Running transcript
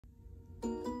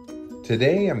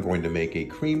Today I'm going to make a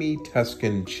creamy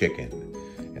Tuscan chicken,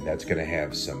 and that's going to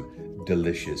have some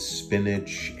delicious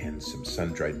spinach and some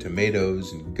sun-dried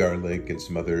tomatoes and garlic and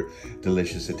some other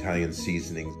delicious Italian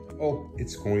seasonings. Oh,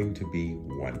 it's going to be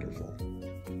wonderful.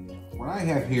 What I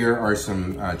have here are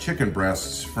some chicken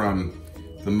breasts from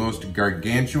the most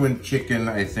gargantuan chicken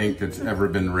I think that's ever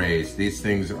been raised. These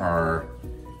things are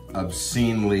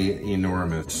obscenely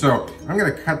enormous. So I'm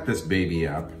gonna cut this baby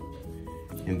up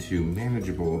into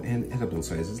manageable and edible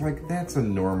sizes. Like, that's a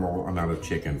normal amount of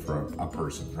chicken for a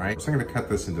person, right? So I'm gonna cut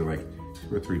this into like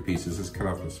 2 or 3 pieces. Let's cut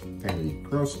off this fatty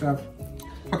gross stuff.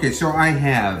 Okay, so I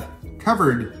have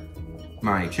covered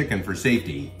my chicken for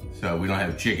safety, so we don't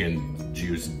have chicken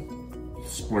juice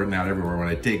splurting out everywhere when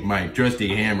I take my trusty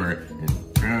hammer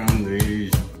and pound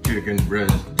these chicken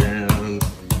breasts down.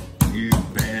 You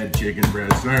bad chicken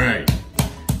breasts. All right.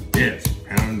 Yes,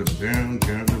 pound them down,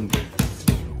 pound them down.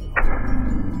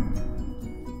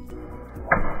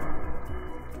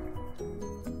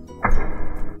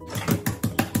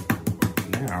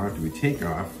 Now, after we take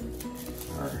off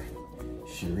our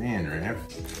saran wrap,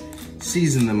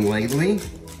 season them lightly,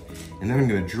 and then I'm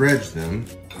going to dredge them.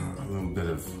 A little bit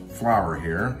of flour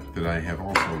here that I have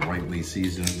also lightly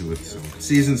seasoned with some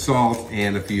seasoned salt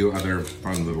and a few other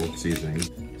fun little seasonings.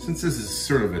 Since this is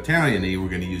sort of Italian-y, we're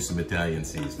going to use some Italian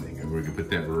seasoning, and we're going to put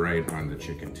that right on the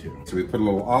chicken too. So we put a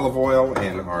little olive oil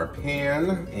in our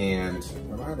pan, and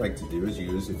what I like to do is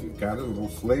use, if you've got a little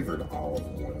flavored olive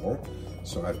oil,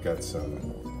 so I've got some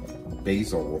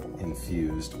basil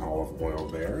infused olive oil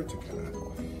there to kind of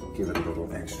give it a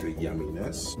little extra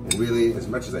yumminess. And really, as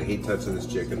much as I hate touching this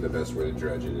chicken, the best way to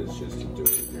dredge it is just to do it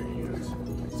with your hands.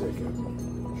 So you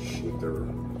can shake the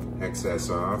excess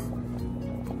off,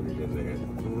 put it in there.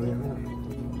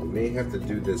 We may have to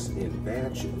do this in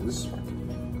batches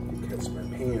because my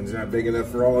pan's not big enough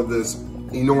for all of this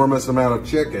enormous amount of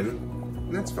chicken.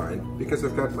 And that's fine, because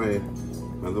I've got my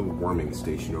little warming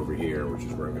station over here, which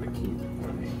is where I'm gonna keep my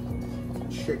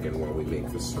chicken while we make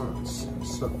the sauce.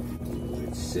 So,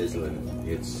 it's sizzling.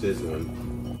 It's sizzling.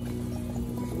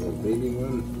 There's a little baby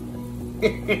one.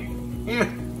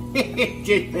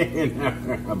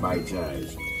 A bite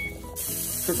size.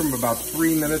 Cook them about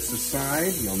 3 minutes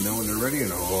aside. You'll know when they're ready.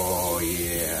 And oh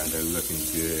yeah, they're looking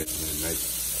good.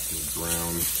 Nice brown.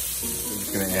 I'm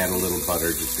just gonna add a little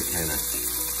butter just to kind of,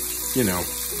 you know,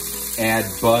 add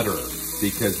butter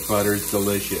because butter's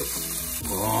delicious.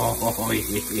 Oh yeah.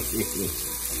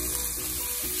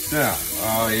 So,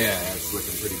 oh yeah, that's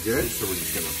looking pretty good. So we're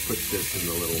just gonna put this in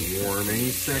the little warming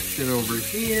section over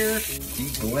here.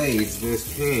 Deglaze this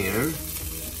pan.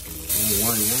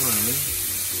 One.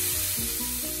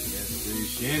 Yes, the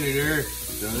senator.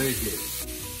 Delicious.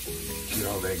 Get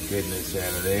all that goodness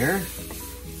out of there.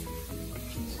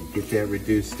 So get that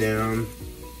reduced down.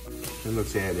 And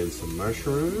let's add in some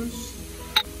mushrooms.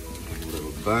 A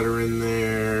little butter in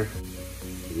there.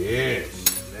 Yes.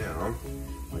 Now,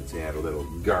 let's add a little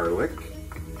garlic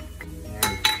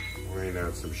and rain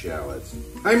out some shallots.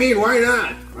 I mean, why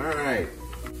not? All right.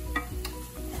 Oh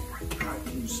my God,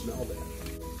 can you smell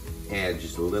that? Add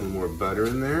just a little more butter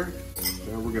in there.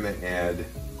 Now we're gonna add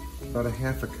about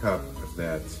 1/2 cup of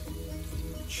that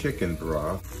chicken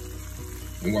broth.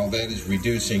 And while that is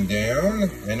reducing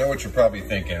down, I know what you're probably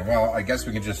thinking. Well, I guess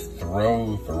we can just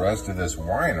throw the rest of this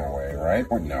wine away, right?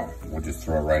 Or no, we'll just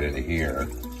throw it right into here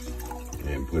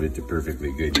and put it to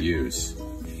perfectly good use.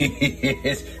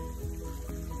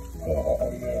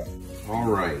 Oh, yeah. All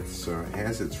right, so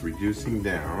as it's reducing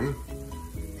down,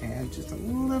 add just a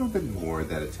little bit more of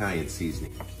that Italian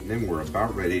seasoning. And then we're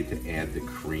about ready to add the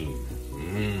cream.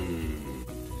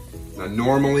 Now,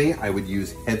 normally I would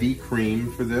use heavy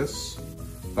cream for this,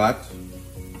 but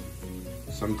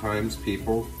sometimes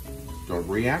people don't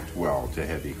react well to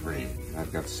heavy cream.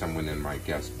 I've got someone in my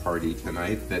guest party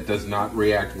tonight that does not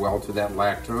react well to that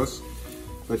lactose,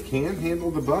 but can handle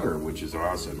the butter, which is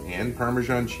awesome, and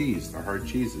Parmesan cheese, the hard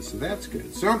cheeses, so that's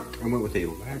good. So I went with a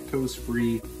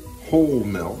lactose-free whole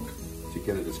milk to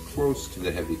get it as close to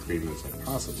the heavy cream as I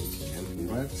possibly can.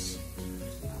 Let's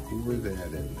pour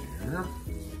that in there.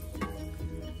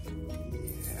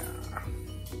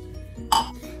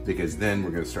 Yeah. Because then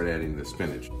we're gonna start adding the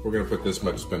spinach. We're gonna put this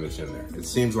much spinach in there. It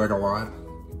seems like a lot,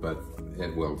 but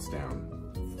it wilts down.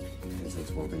 As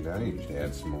it's wilting down, you just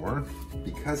add some more.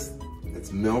 Because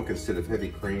it's milk instead of heavy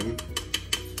cream,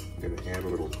 I'm gonna add a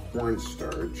little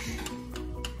cornstarch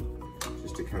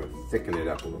just to kind of thicken it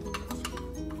up a little bit.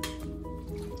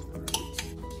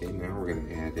 Okay, now we're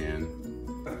gonna add in,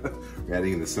 we're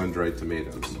adding in the sun-dried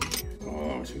tomatoes.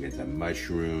 Oh, so we get the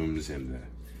mushrooms and the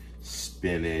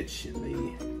spinach and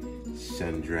the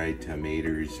sun-dried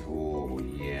tomatoes. Oh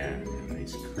yeah,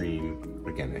 nice cream.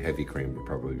 Again, a heavy cream would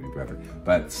probably be better,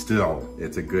 but still,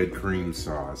 it's a good cream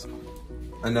sauce.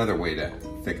 Another way to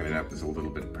thicken it up is a little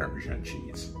bit of Parmesan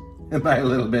cheese. And by a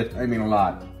little bit, I mean a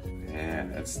lot.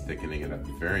 And that's thickening it up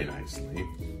very nicely.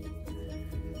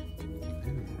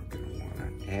 And we're gonna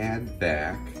wanna add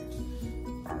back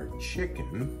our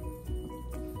chicken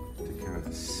to kind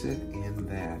of sit in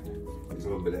that. There's a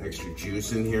little bit of extra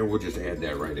juice in here. We'll just add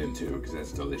that right into it because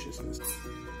that's deliciousness.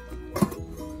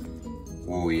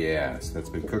 Oh yes, that's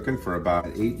been cooking for about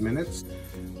 8 minutes.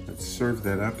 Let's serve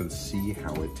that up and see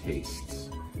how it tastes.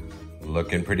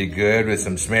 Looking pretty good with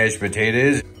some smashed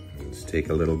potatoes. Let's take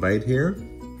a little bite here.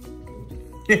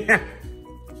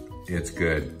 It's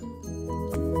good.